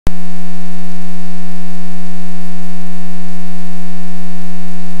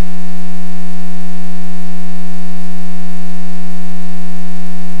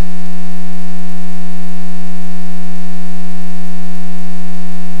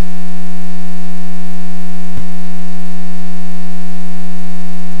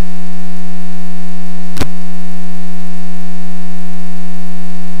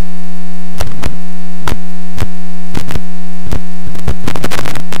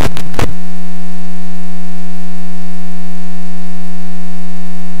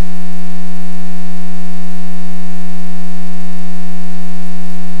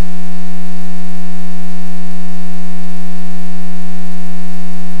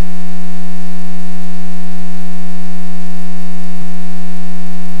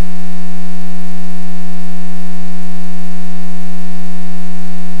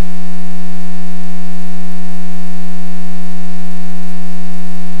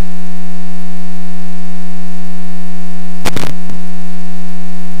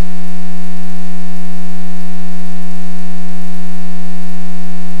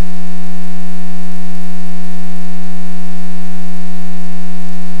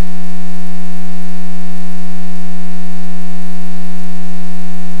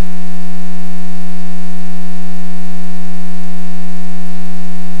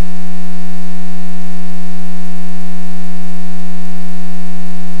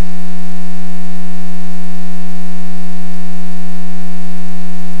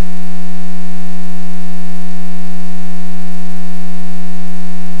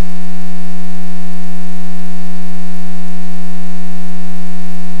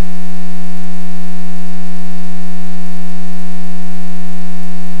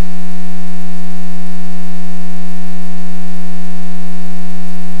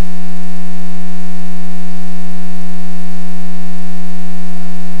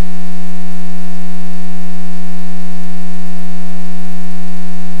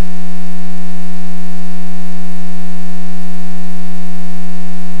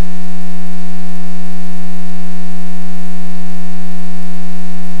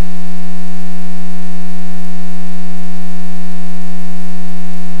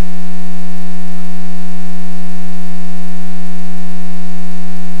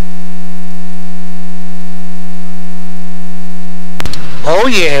Oh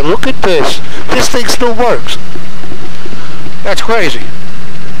yeah, look at this. This thing still works. That's crazy.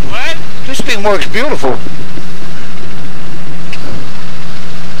 What? This thing works beautiful.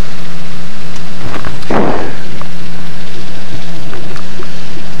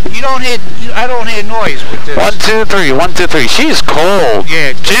 I don't hear noise with this. 1, 2, 3, 1, 2, 3. She's cold.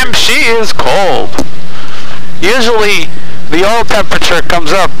 Yeah, Jim, she is cold. Usually the oil temperature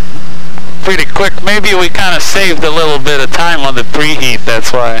comes up pretty quick. Maybe we kind of saved a little bit of time on the preheat,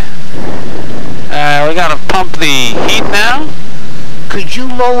 that's why. We're going to pump the heat now. Could you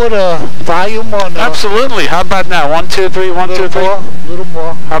lower the volume on the... Absolutely. How about now? 1, 2, 3, 1, 2, 3. A little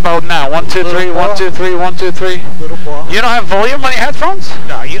more. How about now? 1, 2, 3, 1, 2, 3, 1, 2, 3. A little more. You don't have volume on your headphones?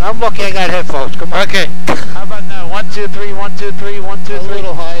 No, I'm lucky I got headphones. Come on. Okay. How about now? 1, 2, 3, 1, 2, 3, 1, 2, 3. A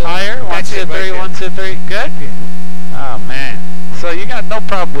little higher. Higher? 1, 2, 3, 1, 2, 3. Good? Yeah. Oh, man. So you got no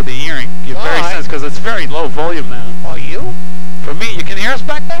problem with the hearing. You're very sensitive because it's very low volume now. Are you? For me, you can hear us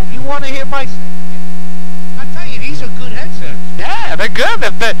back there? You want to hear my... I tell you, these are good headsets. Yeah, they're good.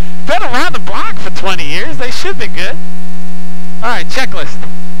 If they've been around the block for 20 years, they should be good. All right, checklist.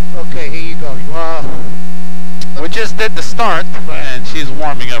 Okay, here you go. We just did the start, and she's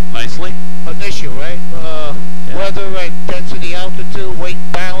warming up nicely. Initial, right? Yeah. Weather and density, altitude, weight,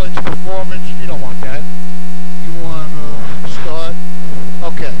 balance, performance. You don't want that. You want start.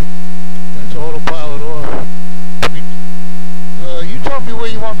 Okay. That's autopilot off. You told me where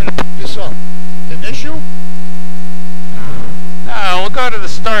you want me to pick this up. Initial? No, we'll go to the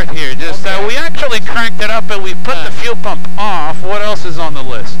start here. Just okay. We actually cranked it up, and we put the fuel pump off. What else is on the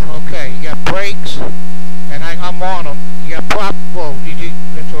list? Okay, you got brakes, and I'm on them. You got prop. Well,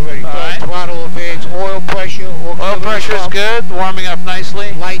 that's already good. Right. Throttle advance, oil pressure. Oil pressure is good, warming up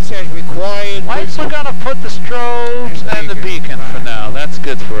nicely. Lights as required. Lights, we're gonna put the strobes and the beacon for now. That's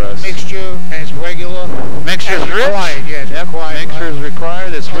good for us. Mixture as regular. Mixture is rich. Required, yes. Yep. Required. Mixture is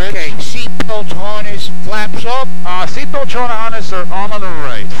required. It's rich. Okay. Seatbelt harness, flaps up. Seatbelt harness are on the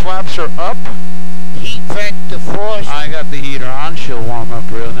right. Flaps are up. Heat vent defrost. I got the heater on. She'll warm up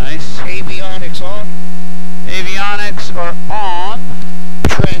real nice. Avionics on. Avionics are on.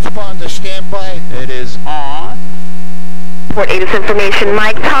 Transponder standby. It is on. Report ATIS information,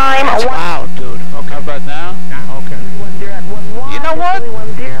 mic time. That's loud, dude. Okay. How about now? Okay. You know what?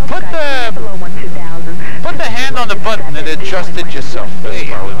 Put the hand on the button and adjust it yourself. That's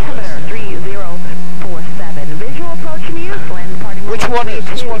probably the best. Which one is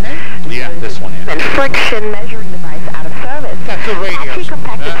this one? Yeah, this one here. And friction measuring device out of service. Got good radios.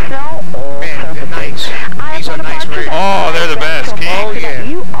 Compacted snow, all Man, they're nice. These are nice radios. Oh, they're the best. Oh, yeah.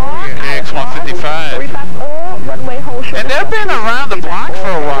 KX155. And they've been around the block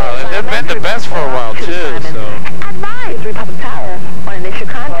for a while, and they've been the best for a while, too, so. Advise Republic Tower on initial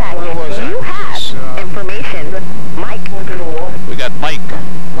contact. You have information. Mike. We got Mike.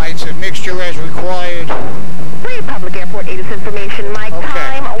 Lights and mixture as required. Republic Airport ATIS information, Mike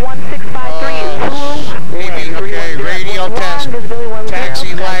time 1653 okay, radio test.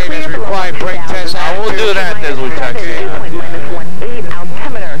 Taxi light as required. Brake test. We'll do that as we taxi.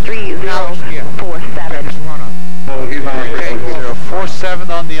 Altimeter 3047. Okay.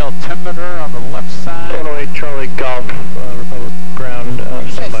 047 on the altimeter on the left side. Illinois Charlie Golf, Republic ground,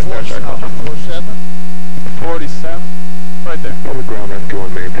 standby clear circle. 47. 47. Right there. Public ground rescue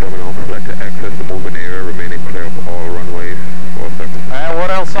on main terminal. Select to access the moving area, remaining clear of all runways. And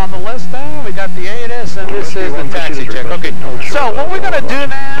what else on the list? We got the ATIS, and this is the taxi check. Okay, so what we're going to do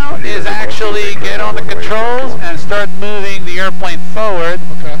now is actually get on the controls and start moving the airplane forward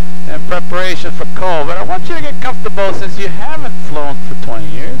in preparation for call. But I want you to get comfortable since you haven't flown for 20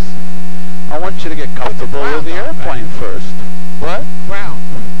 years. I want you to get comfortable with the airplane first. What? Ground.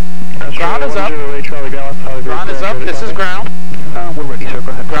 Ground is up. Ground is up. This is ground. We're ready, sir.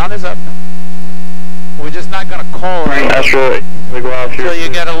 Go ahead. Ground is up. We're just not going to call it until you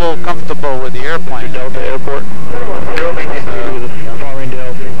get a little comfortable with the airplane. Delta Airport.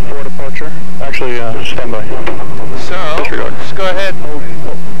 Farmingdale 4 departure. Actually, standby. So, just go ahead.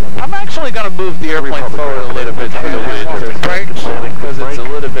 I'm actually going to move the airplane forward a little bit for the wind. Brakes. Because it's a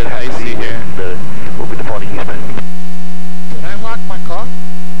little bit icy here. We'll be departing eastbound. Did I lock my car?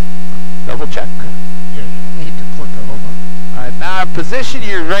 Double check. Yeah, you hit the clicker. Hold on. Alright, now I position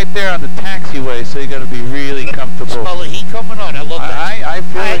you right there on the taxiway, so you're going to be really comfortable. Smell the heat coming on. I love that. I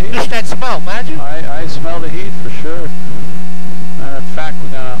feel the heat. Just that smell, imagine. I smell the heat for sure. Matter of fact, we're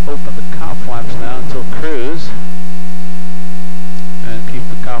going to open the cow flaps now until cruise. And keep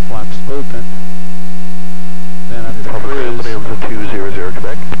the cow flaps open. Then at the cruise. 200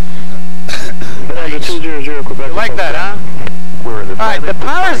 Quebec. 200 Quebec. You like that, huh? Alright, the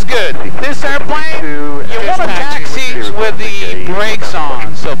power's good. This airplane, you want to taxi with the brakes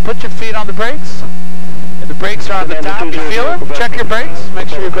on. So put your feet on the brakes. If the brakes are on the top, you feel them. Check your brakes. Make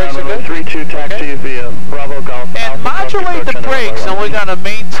sure your brakes are good. 32 taxi via Bravo Golf. And modulate the brakes, and we're going to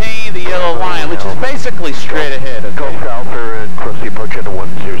maintain the yellow line, which is basically straight ahead. Okay? Golf Alpha and cross the approach into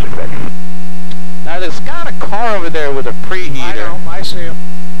 106 back. Now there's got a car over there with a preheater. I know, I see him.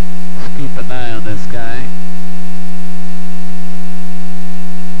 Let's keep an eye on this guy.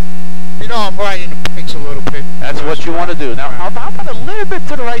 You know, I'm riding the brakes a little bit. That's what you want to do. Now, how about a little bit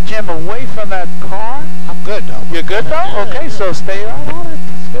to the right, Jim, away from that car? I'm good, though. You're good, though? Okay, so stay right on it.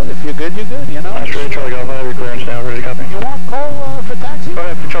 It's good. If you're good, you're good, you know? That's ready, Charlie Golf. I have your clearance now. Ready to copy. You want Cole for taxi? Go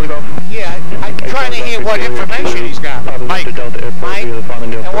ahead, for Charlie Golf. Yeah, I'm trying to hear what information he's got. Mike. Mike?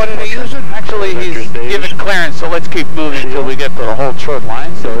 And what are they using? Actually, he's giving clearance, so let's keep moving until we get to the whole short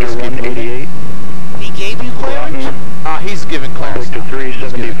line. So just keep moving. 188. He gave you clearance? He's giving clearance. Victor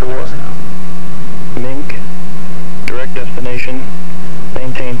 374. Mink. Direct destination.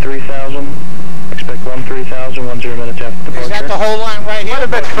 Maintain 3000. Expect 13,000. 10 minutes after departure. Is that the whole line right here? Quite a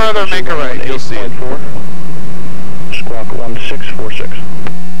bit further, make a right. You'll see it. Squawk 1646.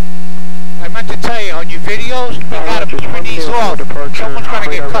 I meant to tell you, on your videos, you gotta print these off. Someone's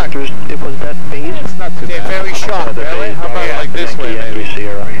gonna get cut. It was that phase. It's not too They're bad. very sharp. Really? How about like this way, maybe?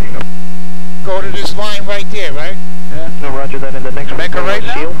 Go to this line right there, right? Yeah. No, roger that in the next Make a right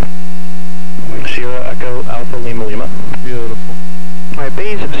now? Sierra Echo Alpha Lima Lima. Beautiful. Alright,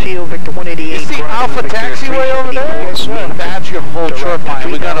 base Seal Victor 188. You see Alpha Taxiway over there? Yes, sir. That's your whole short line.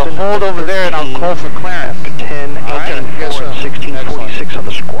 We gotta hold over there and I'll call for clearance. After 10, Alright. 18, Yes, sir. 1646 on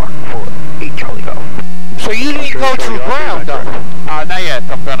the squawk for 8 Charlie Golf. So you didn't go through ground, though? Not yet.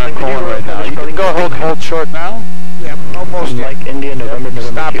 I'm gonna call it right now. You can go hold short now. Yeah, almost there. Like India, November,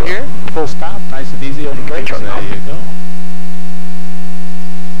 Stop Kilo. here. Full stop. Nice and easy on the brakes. There you go.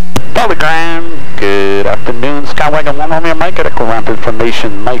 Telegram. Good afternoon. Skywagon 1 on your mic at Echo Ramp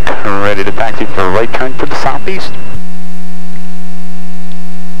Information. Mike, ready to taxi for a right turn to the southeast.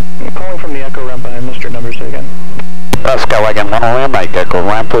 I'm calling from the Echo Ramp. I missed your number, say again. Skywagon 1 on your mic. Echo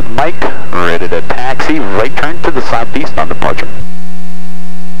Ramp with Mike, ready to taxi, right turn to the southeast on departure.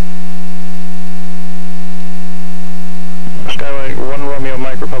 Skyway 1 Romeo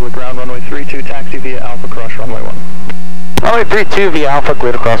Mike Republic ground runway 32 taxi via Alpha cross runway 1. Runway 32 via Alpha,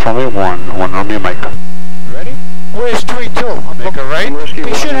 clear to cross runway 1 Romeo Mike. Ready? Where's 3-2? Make a right.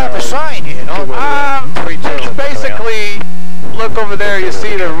 They should have a sign here, no? 3-2. Basically, look over there, you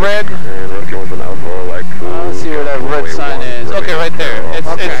see the red. Let's see where that red sign is. Okay, right there.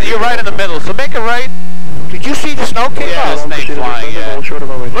 It's you're right in the middle, so make a right. Did you see the snow kick? Yeah, the snake flying, yeah.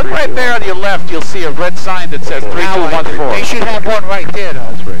 Look right there on your left, you'll see a red sign that says 3214. They should have one right there, though.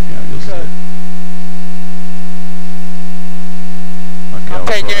 That's right, yeah, you'll see it. I'm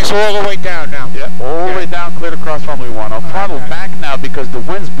taking this all the way down now. Yep, all the way down, clear to cross runway 1. I'll throttle back now because the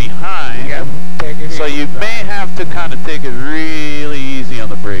wind's behind. Yep, take it So easy. you may have to kind of take it really easy on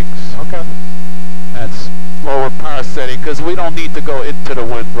the brakes. Okay. That's lower power setting because we don't need to go into the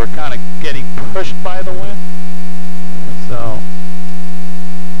wind. We're kind of getting pushed by the wind. So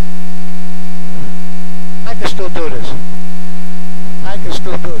I can still do this. I can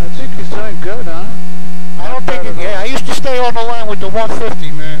still do I this. think he's doing good, huh? I don't think it, yeah, I used to stay on the line with the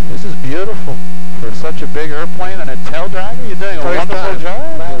 150, man. This is beautiful. For such a big airplane and a tail dragger, you're doing a First wonderful time.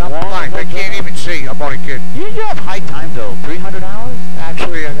 job. Man, I'm blind. I can't even see. I'm only kidding. You have high time though, 300 hours?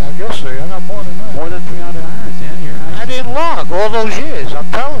 Actually, you'll see. I got more than that. More than 300 hours, yeah. You're I didn't log all those years. I'm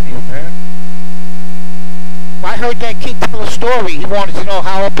telling you, man. I heard that kid tell a story. He wanted to know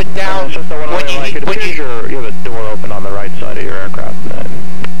how up and down. It's just the one when way, like it appears you have a door open on the right side of your aircraft.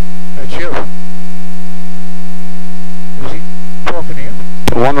 That's you. Is he talking to you?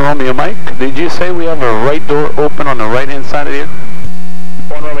 1 Romeo Mike, did you say we have a right door open on the right hand side of the air?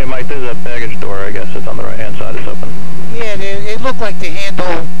 1 Romeo Mike, there's a baggage door, I guess it's on the right hand side, it's open. Yeah, it looked like the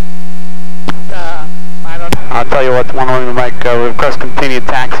handle. I don't know. I'll tell you what, 1 Romeo Mike, request continued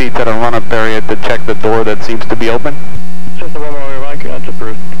taxi to the run-up area to check the door that seems to be open. Just the 1 Romeo Mike, that's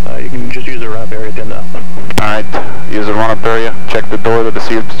approved. You can just use the wrap area at the end now. Alright, use the run-up area, check the door that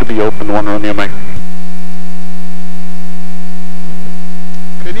seems to be open, 1 Romeo Mike.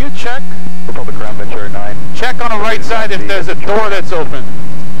 Can you check? Republic ground Ventura 9. Check on the right side if there's a door that's open.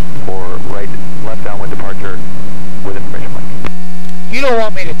 For left downwind departure with information mic. You don't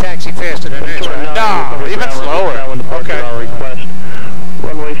want me to taxi faster than this, right? No, even slower. Okay. Request.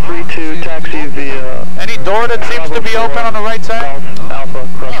 Runway 32 taxi via Any door that seems to be open on the right side? Golf Alpha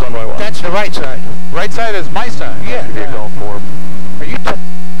cross runway 1. That's the right side. Right side is my side. Yeah. Golf 4. Are you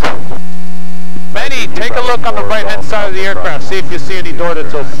Benny, take a look on the right hand side of the aircraft. See if you see any door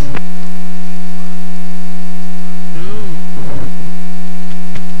that's open.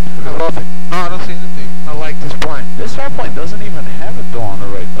 I love it. No, I don't see anything. I like this plane. This airplane doesn't even have a door on the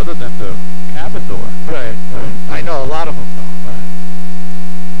right, other than the cabin door. Right. I know a lot of them don't. Right.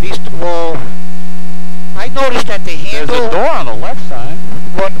 These two, well, I noticed that the handle. There's a door on the left side.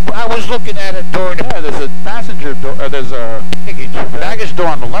 When I was looking at it during the Yeah, there's a passenger door. There's a baggage door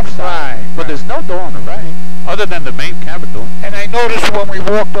on the left side. Right, But there's no door on the right, other than the main cabin door. And I noticed when we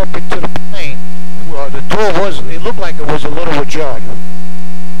walked up into the plane, the door it looked like it was a little ajar.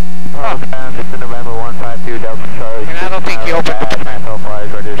 November 152 Delta Charlie. And I don't think he opened the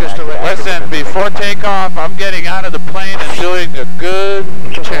just to Listen, before takeoff, I'm getting out of the plane and doing a good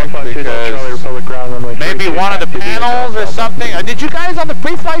check because maybe one of the panels or something. Did you guys on the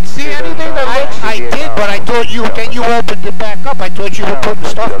pre-flight see anything that looks? I did, but I thought then you opened it back up. I thought you were putting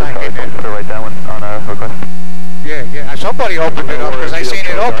stuff back in there. Put it right down on a request. Yeah. Somebody opened it up because I seen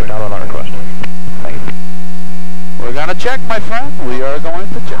it open. We're gonna check, my friend. We are going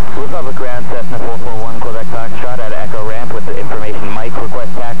to check. Republic Ground Cessna 441 Quebec Foxtrot at Echo Ramp with the information Mike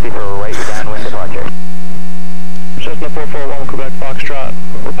request taxi for a right downwind departure. Cessna 441 Quebec Foxtrot,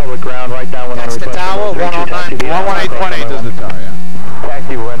 Republic Ground, right downwind. That's the tower, 109, 11820 does the tower, yeah.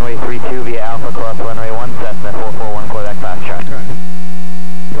 Taxi runway 32 via Alpha cross runway 1 Cessna 441 Quebec Foxtrot.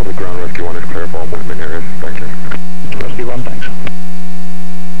 Republic Ground Rescue 1 is clear for all movement areas. Thank you. Rescue 1, thanks.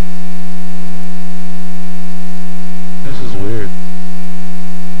 This is weird.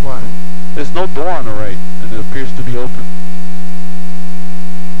 What? There's no door on the right, and it appears to be open.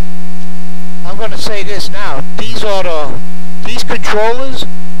 I'm going to say this now. These controllers,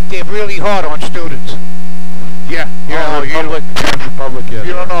 they're really hard on students. Yeah, here in the Republic, yeah.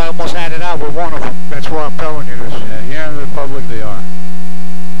 You don't know, I almost had it out with one of them. That's why I'm telling you this. Yeah, here in the Republic they are.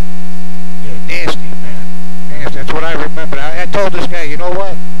 Yeah, nasty, man. Nasty. That's what I remember. I told this guy, you know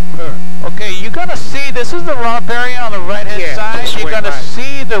what? Okay, you're going to see, this is the rump area on the right-hand side. You're going to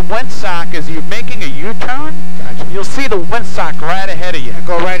see the windsock as you're making a U-turn. Gotcha. You'll see the windsock right ahead of you. And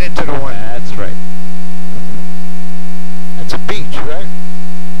go right into the wind. That's right. That's a beach, right?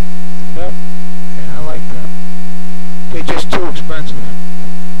 Yep. Yeah, I like that. They're just too expensive.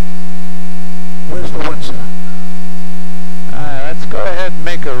 Where's the windsock? Let's go ahead and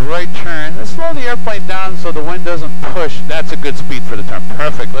make a right turn. Let's slow the airplane down so the wind doesn't push. That's a good speed for the turn.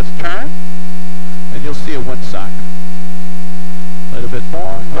 Perfect. Let's turn, and you'll see a windsock. A little bit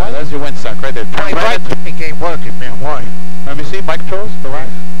more. Right, there's your windsock right there. Turn My right brake ain't working, man. Why? Let me see. Mike controls. The right.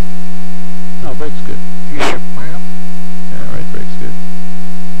 No, brake's good. You should, man. Yeah, right brake's good.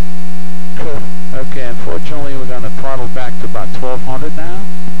 Cool. Okay, unfortunately, we're going to throttle back to about 1200 now.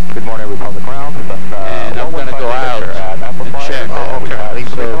 Good morning, Republic Ground. And I'm going to go out and check. Oh, okay.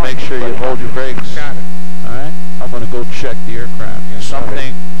 So make sure you hold your brakes. Got it. All right? I'm going to go check the aircraft. If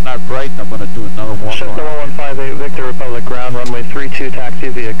something's not right, I'm going to do another walk Cessna around. 1158 Victor Republic Ground, runway 32 taxi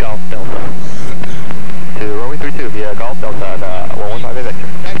via Golf Delta. To runway 32 via Golf Delta, 1158 Victor.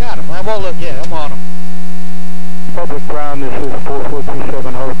 I got him. I won't look. Yeah, I'm on him. Republic Ground, this is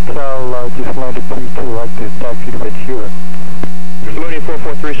 4437 Hotel, just landed P2, like to taxi to Ventura. Mooney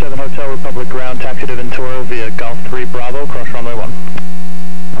 4437 Hotel Republic Ground, taxi to Ventura via Golf 3 Bravo, cross runway 1.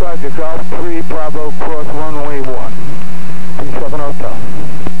 Roger, Golf 3 Bravo, cross runway 1. P7 Hotel.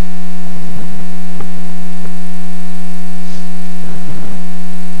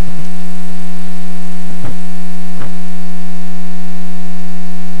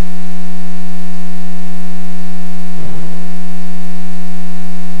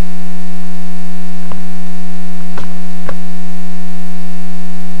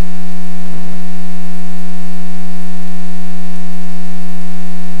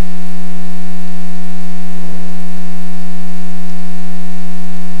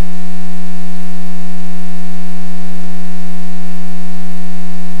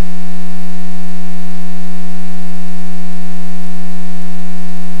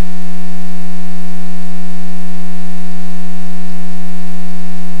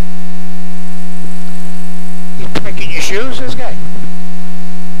 Breaking your shoes, this guy?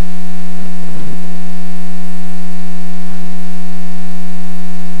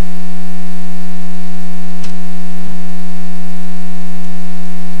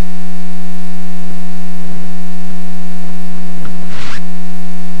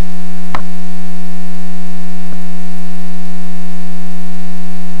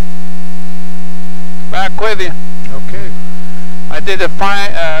 Back with you. Okay. I did a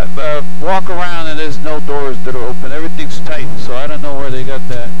walk around and there's no doors that are open. Everything's tight, so I don't know where they got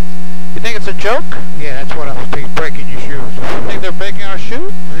that. You think it's a joke? Yeah, that's what I was thinking. Breaking your shoes. You think they're breaking our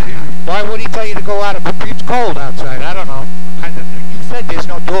shoes? Why would he tell you to go out? It's cold outside.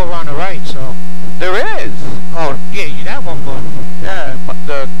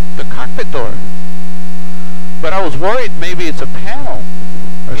 I was worried maybe it's a panel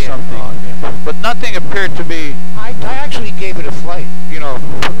or something. Yeah. But nothing appeared to be. I actually gave it a flight. You know,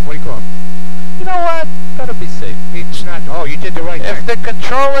 what do you call it? You know what? Gotta be safe. It's not. Oh, you did the right If thing. the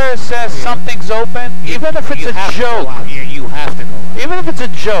controller says something's open, even if it's You a have to joke, go out. Yeah, you have to go out. even if it's a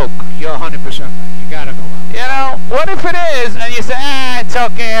joke, You're 100% right. You gotta go out. you know, what if it is and you say, it's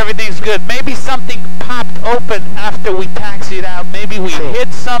okay, everything's good. Maybe something popped open after we taxied out. Maybe we True.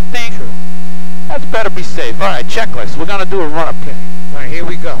 hit something. True. That's better be safe. All right, checklist. We're going to do a run-up. Okay. All right, here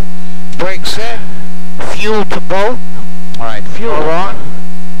we go. Brake set. Fuel to both. All right, fuel. Or on.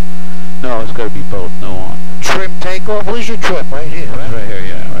 No, it's got to be both. No on. Trim takeoff. Where's your trim? Right here, right? Right here,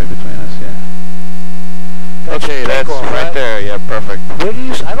 yeah. Right between us, yeah. That's Okay, that's takeoff, right there. Yeah, perfect. Where do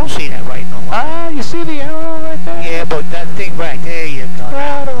you? I don't see that right now. Ah, you see the arrow right there? Yeah, but that thing right there, you go.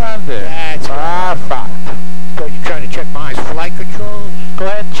 Right around there. That's perfect. So you're trying to check my flight controls? Go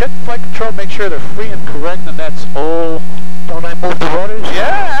ahead, check flight control, make sure they're free and correct, and that's all. Don't I move the rudders?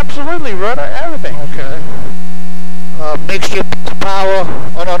 Yeah, absolutely, rudder, everything. Okay. Mixture, power.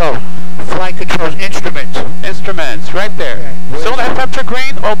 Oh, no. Flight controls, instruments. Instruments, right there. Okay. Still that temperature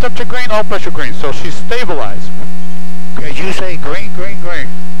green, all pressure green, so she's stabilized. As you say, green. Green.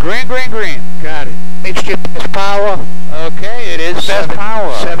 Got it. Mixture, best power. Okay, it is best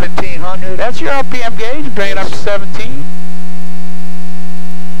power. 1700. That's your RPM gauge, bring it up to 17.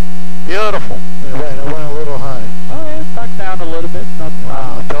 Beautiful. Yeah, right, I went a little high. Oh yeah, back down a little bit. Not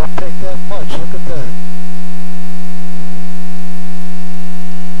Wow, don't take that much. Look at that.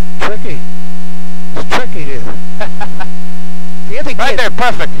 Tricky. It's tricky here. The other right kid, there,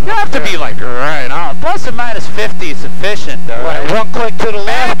 perfect. You have to be like right on. Plus or minus 50 is sufficient. All right. One click to the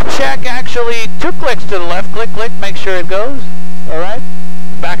left. And check actually 2 clicks to the left. Click, make sure it goes. All right.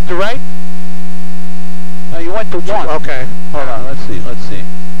 Back to right. You went to 1. Okay. Hold on. Let's see.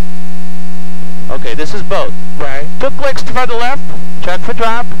 Okay, this is both. Right. 2 clicks to the left. Check for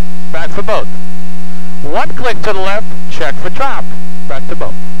drop. Back for both. 1 click to the left. Check for drop. Back to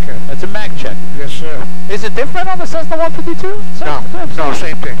both. Okay. That's a mag check. Yes, sir. Is it different on the Cessna 152? No,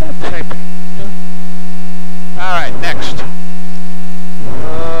 same thing. Same thing. All right, next.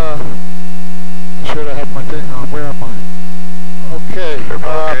 Should I have my thing on? Where am I? Okay.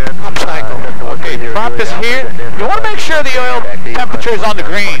 I'm psycho. Okay, prop is here. You want to make sure the oil temperature is on the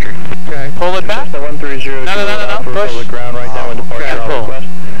green. Okay. Pull it back. Cessna 130. No. Push. Public ground right now in departure And pull. request.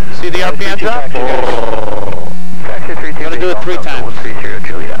 See the RPM drop? I'm going to do it 3 times.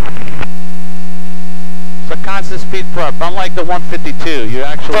 It's a constant speed prop, unlike the 152. You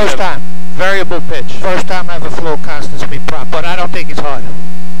actually First have time. variable pitch. First time I ever flew constant speed prop, but I don't think it's hard.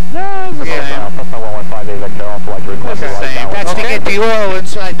 No, it's the same. Cessna 115 is on flight request. It's the same. That's to get the oil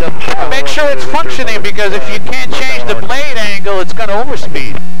inside the... Make sure it's functioning, because if you can't change the blade angle, it's going to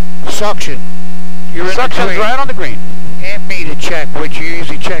overspeed. Suction. You're in the Suction's green. right on the green. Amp meter check, which you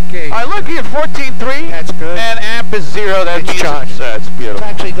usually check gauge. I look at 14.3. That's good. And amp is 0. That It's means charged. It's It's beautiful.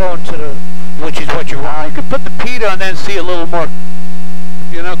 actually going to the... which is what you want. You can put the pitot and then see a little more,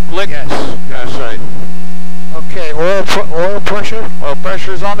 click. Yes. That's right. Okay, oil pressure. Oil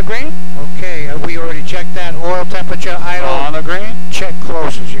pressure is on the green. Okay, we already checked that. Oil temperature, idle. On the green. Check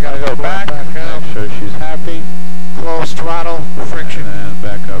closest. You gotta Go back. out. Make sure she's happy. Close throttle, friction. And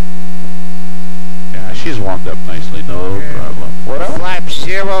back up. Yeah, she's warmed up nicely. No Okay. problem. What else? Flap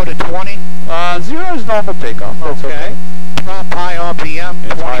 0 to 20. 0 is normal takeoff. That's okay. Prop high RPM.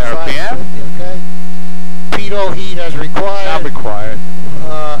 It's high 25, RPM. 50, okay. Pitot heat as required. Not required.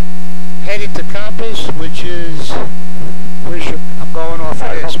 Heading to compass, which is... I'm going off of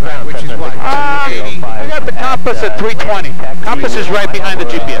this, right? Which is what? 280. I got the compass at 320. Compass is right behind the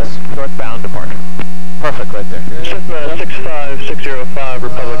GPS. Northbound departure. Perfect right there. Cessna 65605,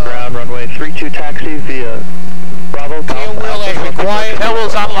 Republic ground, runway 32 taxi via Bravo. Tail wheel as required. Tail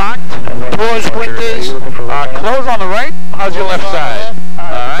wheel's unlocked. Doors, windows. Close on the right. How's your left side?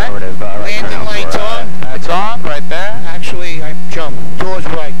 Alright. Landing lights on. That's on right there. Actually, I jumped. Doors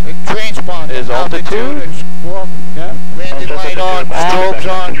right. Transponder. Is altitude. Yeah. Landing light on. Strobes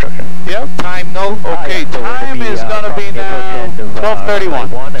on. Yep. Time note. Okay, time is going to be now 12:31.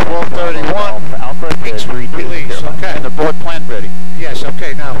 12:31. Release. Okay. And the board plan ready. Yes,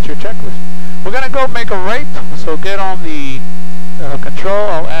 okay, now. That's your checklist. We're going to go make a right, so get on the control.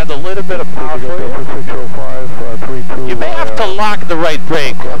 I'll add a little bit of power for you. You may have to lock the right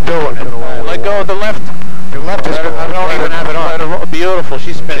brake. I'm doing it. Let go of the left. The left is, I don't even have it on. Beautiful,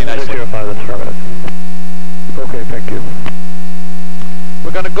 she's spinning nicely. 605, that's affirmative. Okay, thank you.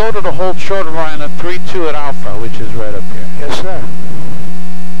 We're going to go to the hold short line of 3-2 at Alpha, which is right up here. Yes, sir.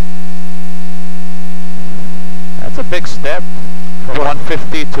 That's a big step from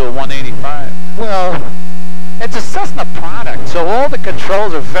 150 to a 185. Well, It's a Cessna product, so all the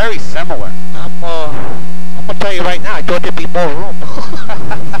controls are very similar. I'm gonna tell you right now, I thought there'd be more room.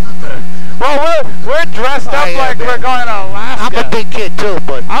 Well, we're dressed up like we're going to Alaska. I'm a big kid too,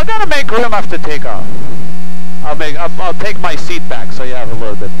 but I'm gonna make room after takeoff. I'll take my seat back so you have a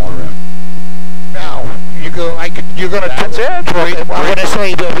little bit more room. now you're gonna. That's it. I'm gonna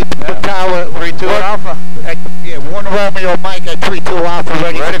say the tower 3-2 Alpha. Yeah, 1 Romeo Mike at 3-2 Alpha,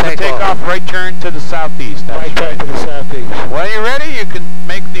 ready for takeoff. Right turn to the southeast. That's Right turn to the southeast. When you're ready, you can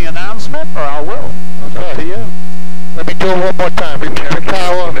make the announcement, or I will. It's up to you. Let me do it one more time. Repeat the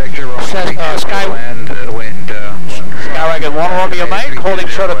tower. Skywagon 1 Romeo Mike, holding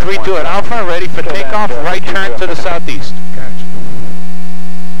short of 3-2 at Alpha, ready for takeoff. Right turn to the southeast.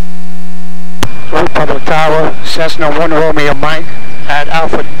 Republic Tower, Cessna 1 Romeo Mike at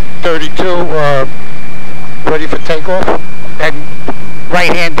Alpha 32, ready for takeoff, and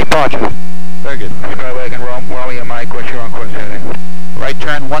right-hand departure. Very good. Skywagon Romeo Mike, what's your on-course heading? Right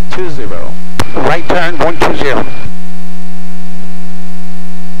turn 120. Right turn 120.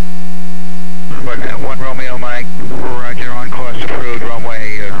 1 Romeo Mike, roger, on course approved,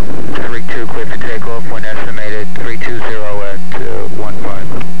 runway 32, clear for takeoff, when estimated 320 at 15.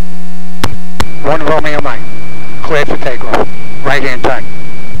 1 Romeo Mike, clear for takeoff, right-hand turn.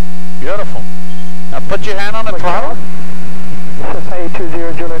 Beautiful. Now put your hand on the throttle. Cessna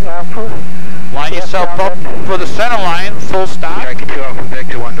 820 Juliet Alpha. Line yourself up for the center line, full stop. I get you off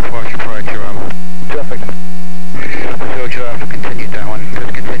Victor 1 departure prior to your Traffic. Georgia Alpha, continue down,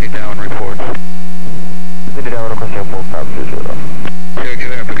 just continue down, report. Continue down, request your full stop, Georgia.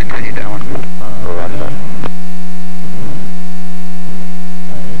 Georgia Alpha, continue down. Roger.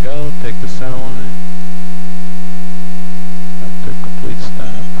 There you go, take the center line. After complete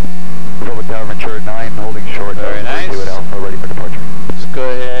stop. Republic Tower, Ventura 9, holding short. Very nice. 3-2 at Alpha, ready for departure. Let's go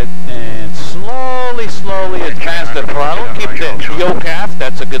ahead and slowly advance the throttle. Keep the yoke half,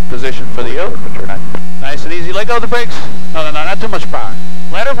 that's a good position for the yoke. Nice and easy. Let go of the brakes. No, not too much power.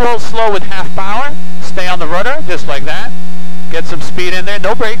 Let it roll slow with half power. Stay on the rudder, just like that. Get some speed in there.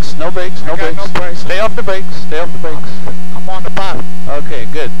 No brakes, no brakes, no brakes. No brakes. Stay off the brakes, stay off the brakes. I'm on the bottom. Okay,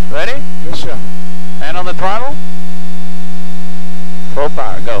 good. Ready? Yes, sir. Hand on the throttle. Full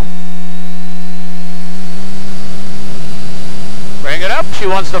power, go. Bring it up. She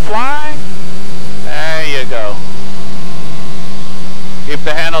wants to fly. There you go. Keep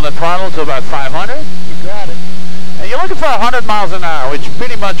the hand on the throttle to about 500. You got it. And you're looking for 100 miles an hour, which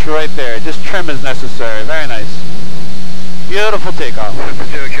pretty much right there. Just trim is necessary. Very nice. Beautiful takeoff.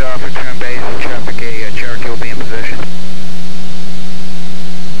 Georgia Alpha, turn base, traffic Cherokee will be in position.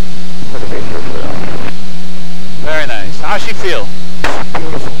 Very nice. How's she feel?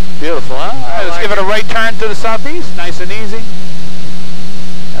 Beautiful. Beautiful, huh? All right, let's give it a right turn to the southeast. Nice and easy.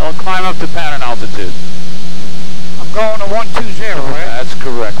 And we'll climb up to pattern altitude. I'm going to 120, right? That's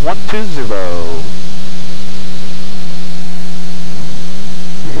correct. 120.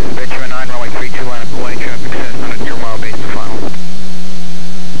 Ventura 9, runway 32, line up away, traffic says on a 2-mile base to final.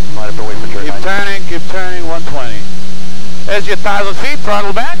 Line up away, Ventura 9. Keep turning, 120. There's your 1,000 feet,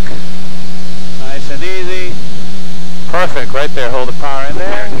 throttle back. Nice and easy. Perfect, right there. Hold the power in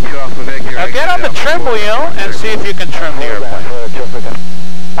there. Now get on the trim wheel and see if you can trim the airplane.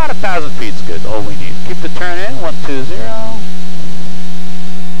 About 1,000 feet's good, all we need. Keep the turn in, 120.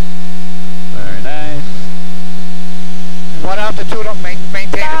 Very nice. And what altitude I'll maintain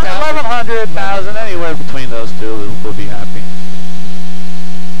About 1,100, 1,000, anywhere between those two, we'll be happy.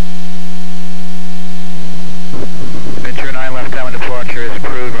 Ventura 9, left down departure is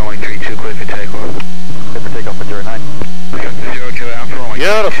approved, runway 32, clear for takeoff. Clear for takeoff, Ventura 9. Georgia Alpha, runway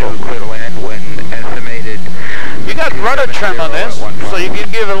 32, clear to land when estimated. You got rudder trim on this, so you can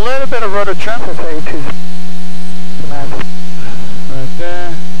give it a little bit of rudder trim. Right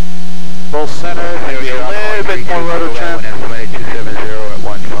there. Full center, maybe a little bit more rudder trim. Estimated 270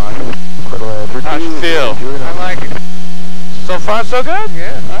 at 15. How's you feel? I like it. So far, so good?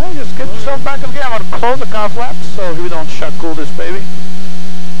 Yeah. All right, just get yourself back up again. I'm going to close the car flaps so we don't shut cool this baby.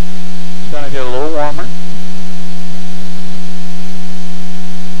 It's going to get a little warmer.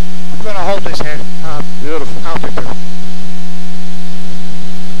 I'm going to hold this here. Beautiful. Altitude.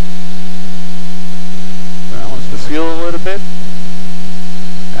 Balance the fuel a little bit.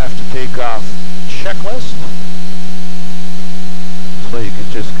 After takeoff checklist. So you can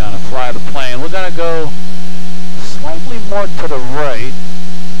just kind of fly the plane. We're going to go slightly more to the right.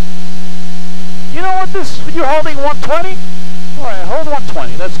 You know what this, you're holding 120? Alright, hold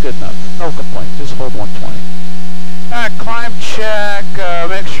 120, that's good enough. No complaint, just hold 120. Alright, climb check,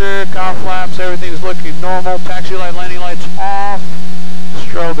 make sure car flaps, everything's looking normal. Taxi light, landing lights off.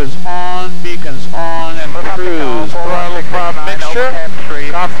 Strobe is on, beacon's on, and cruise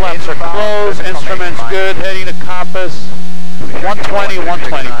flaps are closed, instruments good, heading to compass. 120,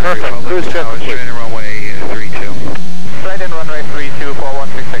 120, perfect. Cruise check complete. Straight in runway 32. Straight in runway 32,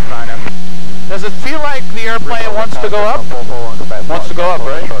 41669. Does it feel like the airplane wants to go up? Wants to go up,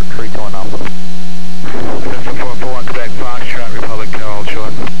 right? Short 32 and up. Cessna 441 Quebec Foxtrot, Republic Tower, hold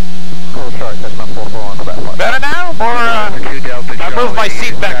short. Hold short, Cessna 441 Quebec Foxtrot. Better now? Or I moved my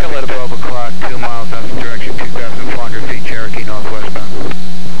seat back a little bit. 12 o'clock, 2 miles out of direction, 2,400 feet, Cherokee northwestbound.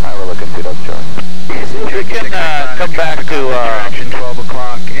 Alright, we're looking 2 Delta Charlie. We can come back to direction 12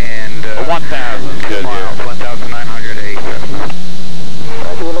 o'clock and 1,000. Good, miles, yeah. 1,908 Cessna.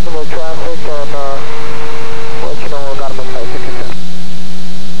 Alright, we're looking for traffic and let you know we got them in place.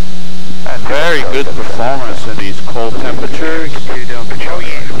 Very good performance in these cold temperatures. 2 Delta Oh Charlie.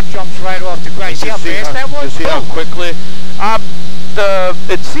 yeah, jumps right off the ground. See how fast that was? You see how quickly?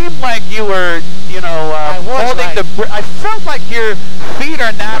 It seemed like you were, you know, holding like, I felt like your feet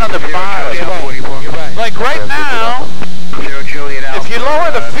are not on the bottom. You're right. Like right now, if you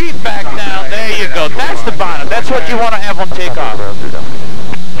lower the feet back down, there you go. That's the bottom. That's what you want to have on takeoff.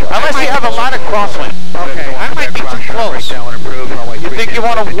 Unless you have a lot of crosswind. Okay, I might be too close. You think you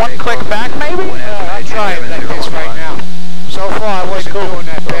want to one click back maybe? I'll try it like this right now. So far I wasn't doing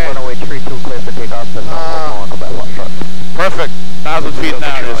that bad. Runway 32 clear for takeoff, Cessna 441 Quebec Foxtrot. Perfect. 1,000 feet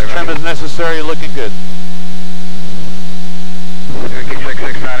now. Just trim as necessary. Looking good. Cherokee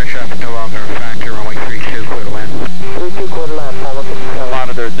 669, traffic no longer a factor, runway 32, clear to land. 32 clear to land,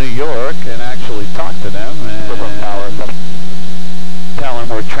 Monitor New York and actually talk to them and tell them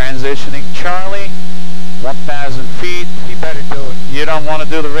we're transitioning Charlie, 1,000 feet. You better do it. You don't want to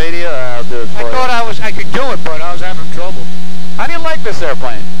do the radio? I'll do it for you. I thought I could do it, but I was having trouble. How do you like this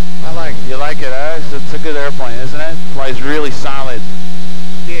airplane? I like it. You like it, huh? It's a good airplane, isn't it? Flies really solid.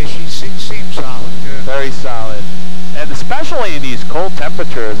 Yeah, she seems solid. Yeah. Very solid. And especially in these cold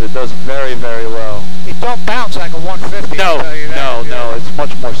temperatures, it does very, very well. It don't bounce like a 150. No, I'll tell you that. no, it's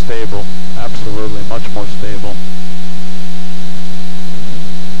much more stable. Absolutely, much more stable.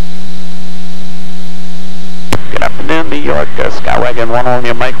 Good afternoon, New York. Skywagon 1 on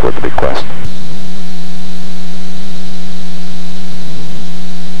your mic with request.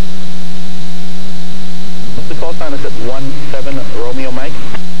 What's the call sign? Is it 17 Romeo Mike?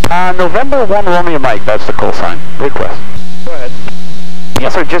 November 1 Romeo Mike, that's the call sign. Request. Go ahead.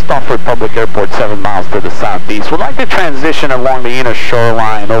 Yes, sir, just off Republic Airport, 7 miles to the southeast. We'd like to transition along the inner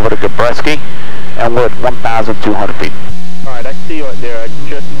shoreline over to Gabreski, and we're at 1,200 feet. All right, I see you out there. I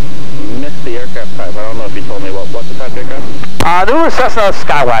just missed the aircraft type. I don't know if you told me what's the type of aircraft? They were Cessna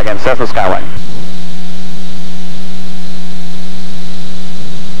Skywagon,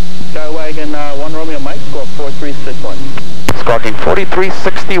 Skywagon 1 Romeo Mike, score 4361. Squawking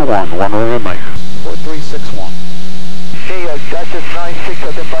 4361, 1 Romeo Mike. 4361. Hey, Duchess 96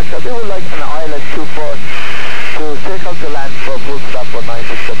 at the Foxtrot. We would like an island 24 to take out the land for full stop for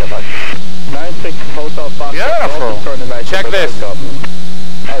 96 at the Foxtrot. 96 Hotel Foxtrot. Beautiful. Check this. All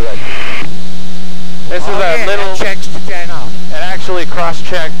right. This is a little, checks the channel. and actually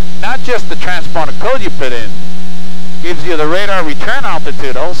cross-check not just the transponder code you put in, gives you the radar return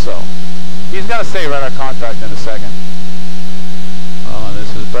altitude also. He's going to say radar contact in a second. Oh,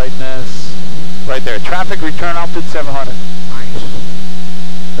 this is brightness. Right there, traffic return altitude 700. Nice.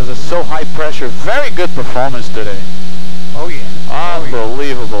 This is so high pressure. Very good performance today. Oh yeah.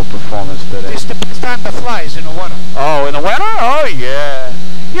 Unbelievable performance today. This is the best time to fly is in the winter. Oh, in the winter? Oh yeah.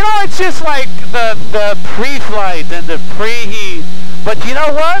 You know, it's just like the pre-flight and the preheat. But you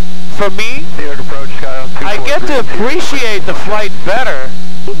know what? For me, I get to appreciate the flight better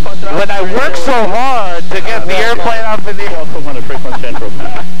when I work so hard to get the airplane up in the air.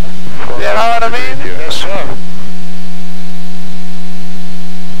 You know what I mean? Yes, sir.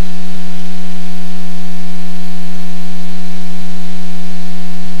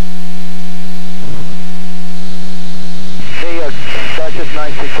 Hey, Duchess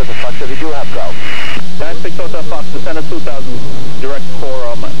 96 at the Foxtrot. We do have go. 96 Hotel Fox, descend to 2000, direct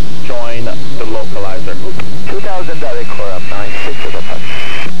quorum, join the localizer. 2000 direct quorum, 96 at the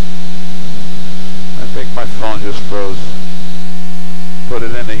Foxtrot. I think my phone just froze. Put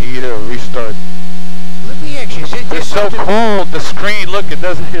it in the heater or restart. Let me ask you, It's so cold, the screen, look, it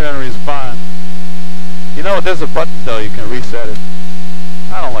doesn't even respond. You know what, there's a button though, you can reset it.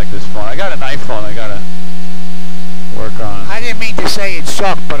 I don't like this phone. I got an iPhone I gotta work on. I didn't mean to say it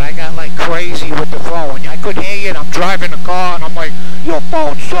sucked, but I got like crazy with the phone. I couldn't hear you, and I'm driving the car, and I'm like, your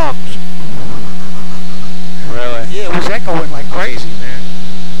phone sucks. Really? Yeah, it was echoing like crazy, man.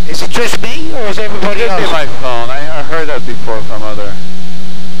 Is it just me, or is everybody It could else? be my phone. I heard that before from other.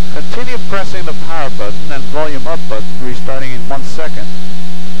 Continue pressing the power button and volume up button, restarting in 1 second.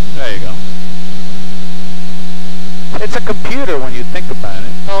 There you go. It's a computer when you think about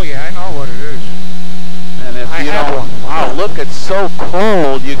it. Oh yeah, I know what it is. And if you don't, wow, look, it's so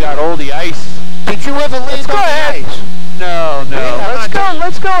cold. You got all the ice. Did you ever land on the ice? No, no. Yeah,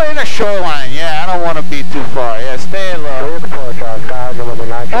 Let's go in a shoreline. Yeah, I don't want to be too far. Yeah, stay low. Or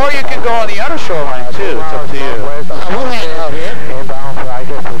you can go on the other shoreline too. It's up to you. We'll hang out here.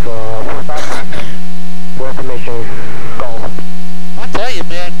 I tell you,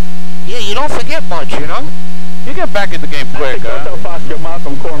 man. Yeah, you don't forget much, you know. You get back in the game quick, huh?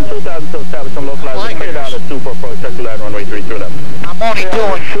 I'm only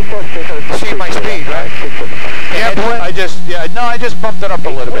doing, see my speed, right? Yeah, I just bumped it up a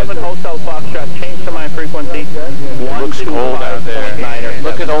little bit. Hotel Foxtrot, change to my frequency. It looks cold out there.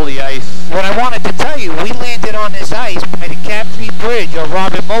 Look at all the ice. What I wanted to tell you, we landed on this ice by the Cap-Free Bridge of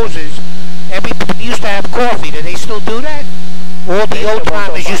Robert Moses. Everybody used to have coffee. Do they still do that? All the old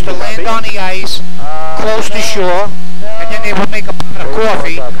timers used to land on the ice, close to shore, and then they would make a pot of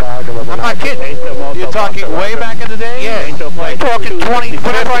coffee. I'm not kidding. You're talking way back in the day? Yeah, like talking 20,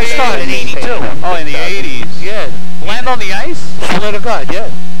 whenever I started, 82. Oh, in the 80s. Yeah. Land on the ice? Swear to God,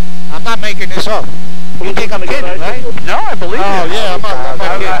 yeah. I'm not making this up. You think I'm kidding, right? No, I believe it. Oh, yeah, I'm not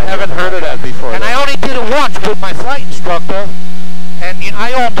kidding. I haven't heard of that before. And I only did it once with my flight instructor, and you know,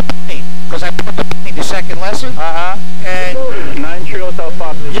 I owned the plane, because I put the plane the second lesson. And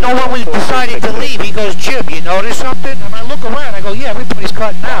you know, when we decided to leave, he goes, Jim, you notice something? And I look around, I go, yeah, everybody's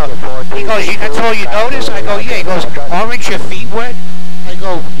cutting out. He goes, that's all you notice? I go, yeah. He goes, aren't your feet wet? I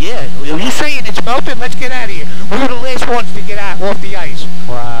go, yeah. Are you saying it's melted? Let's get out of here. We were the last ones to get out off the ice.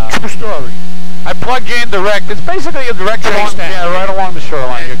 Wow. True story. I plugged you in direct. It's basically a direct along, right along the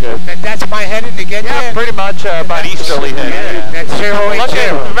shoreline. You're good. That's my heading to get there? Yeah, pretty much about easterly head. Yeah. That's 080.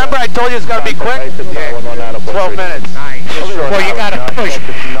 Remember I told you it's got to be quick? Yeah. 12 minutes. Nice. Well, you got to push.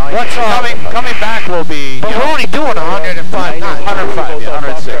 What's coming back will be... But we're only doing 105 knots. 105, yeah,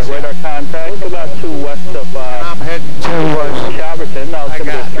 106. Radar contact about 2 west of... I'm heading to... Chaverton, now it's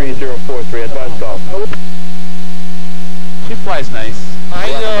 3043 at Buzzcall. She flies nice.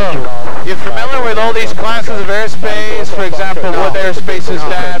 You're familiar with all these classes of airspace? For example, what airspace is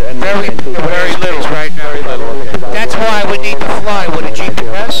that? Very little right now. Very little. Okay. That's why we need to fly with a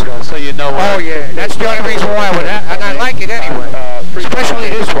GPS. So you know what? Oh yeah, that's the only reason why I would have, and I like it anyway. Especially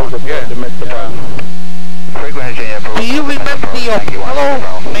this one. Yeah. Do you remember the Apollo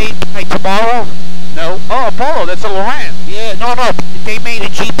made by Tomorrow? No. Oh, Apollo, that's a Loran. Yeah, no, they made a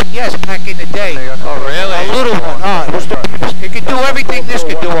GPS back in the day. Oh, really? A little one. It was the best. It could do everything this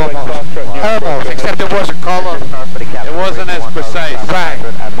could do almost. Almost, except it wasn't color. It wasn't as precise. Right.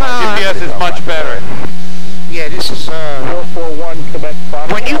 GPS is much better. Yeah, this is,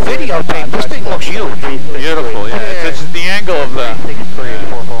 when you videotape, this thing looks huge. Beautiful, yeah. It's the angle of the...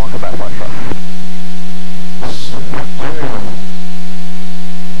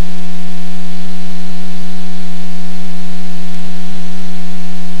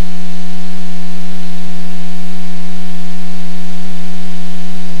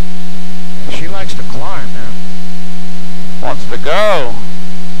 She likes to climb, man. Wants to go.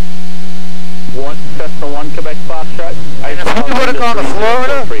 Cessna 1 Quebec Foxtrot. And if we would have gone to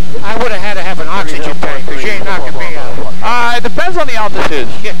Florida, I would have had to have an oxygen tank, because you ain't knocking me out. It depends on the altitude.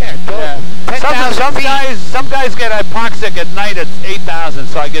 Yeah. 10,000 feet. Some guys get hypoxic at night at 8,000,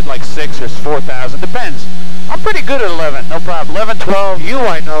 so I get like 6 or 4,000. Depends. I'm pretty good at 11, no problem. 11, 12. You,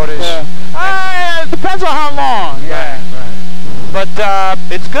 I notice. Yeah. It depends on how long. Yeah. Right. But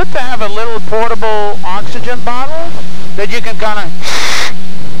it's good to have a little portable oxygen bottle that you can kind of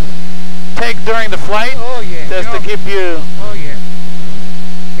take during the flight. Oh, yeah. Just to keep you... Oh, yeah.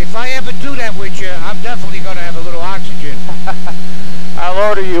 If I ever do that with you, I'm definitely going to have a little oxygen. I'll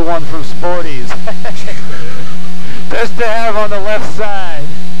order you one from Sporty's. Just to have on the left side.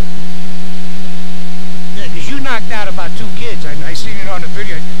 Yeah, because you knocked out about 2 kids. I seen it on the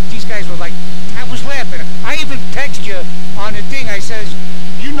video. These guys were like, I was laughing. I even text you on the thing. I says,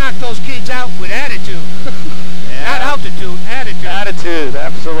 you knocked those kids out with attitude. Yeah. Not altitude, attitude. Attitude,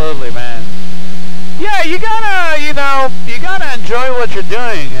 absolutely, man. Yeah, you gotta enjoy what you're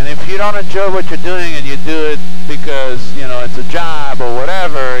doing. And if you don't enjoy what you're doing and you do it because, it's a job or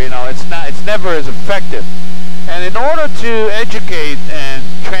whatever, it's never as effective. And in order to educate and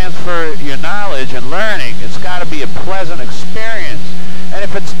transfer your knowledge and learning, it's got to be a pleasant experience. And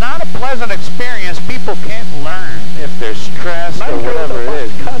if it's not a pleasant experience, people can't learn if they're stressed or whatever it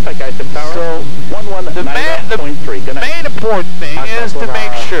is. So the main important thing is to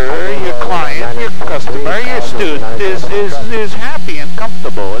make sure your client, your customer, your student is happy and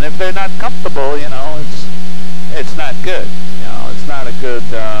comfortable. And if they're not comfortable, it's not good. It's not a good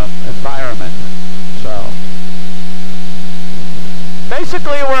environment. So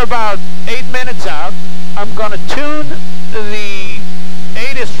basically we're about 8 minutes out. I'm going to tune the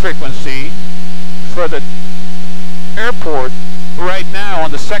ATIS frequency for the airport right now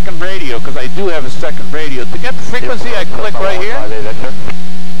on the second radio, because I do have a second radio. To get the frequency, I click right here,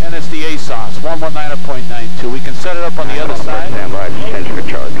 and it's the ASOS, 119.92. We can set it up on the other side. Stand by, change of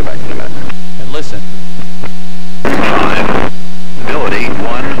control, get back in a minute. And listen. 5, ability 10.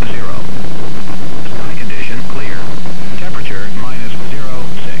 Sky condition clear. Temperature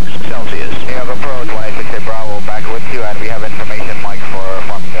 -06 Celsius. We have approach 186 Bravo back with you, and we have information Mike for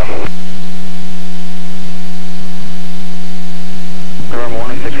Farmville. November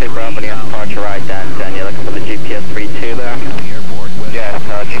 168 Bravo, on departure right, and you're looking for the GPS 32 there? The airport west. Yes,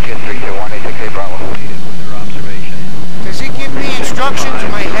 GPS 32, 186 Bravo. With their observation. Does he give me instructions?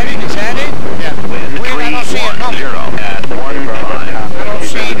 Am I heading? Is that it? Yeah. Wind Weird, I don't see it. 310 at 15. I don't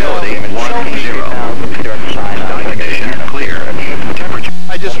see the Ability 10. Sky condition clear. Temperature.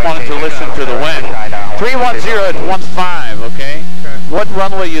 I just wanted to listen to the wind. 310 at 15, okay? What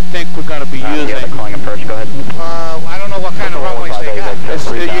runway you think we're going to be using? Yeah, they're calling approach, go ahead. I don't know what kind of runways they got.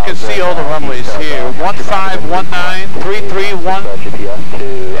 You can see all the runways here. 15, 19, 331,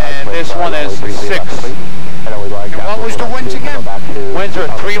 and this one is 6. And what was the winds again? Winds are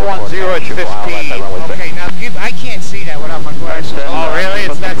 310 at 15. Okay, now I can't see that without my glasses. Oh, really?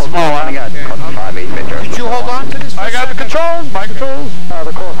 It's that small, huh? Did you hold on to this for I a got the second? controls, my controls.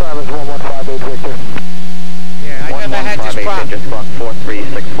 The call sign is 1158 Victor. Yeah, I never had this problem. Just block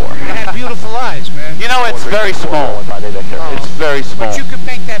 4364. You had beautiful eyes, man. You know, it's very small. It's very small. But you could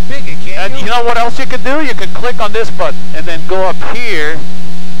make that bigger, can't And you know what else you could do? You could click on this button and then go up here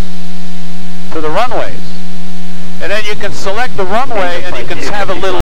to the runways. And then you can select the runway and you can have a little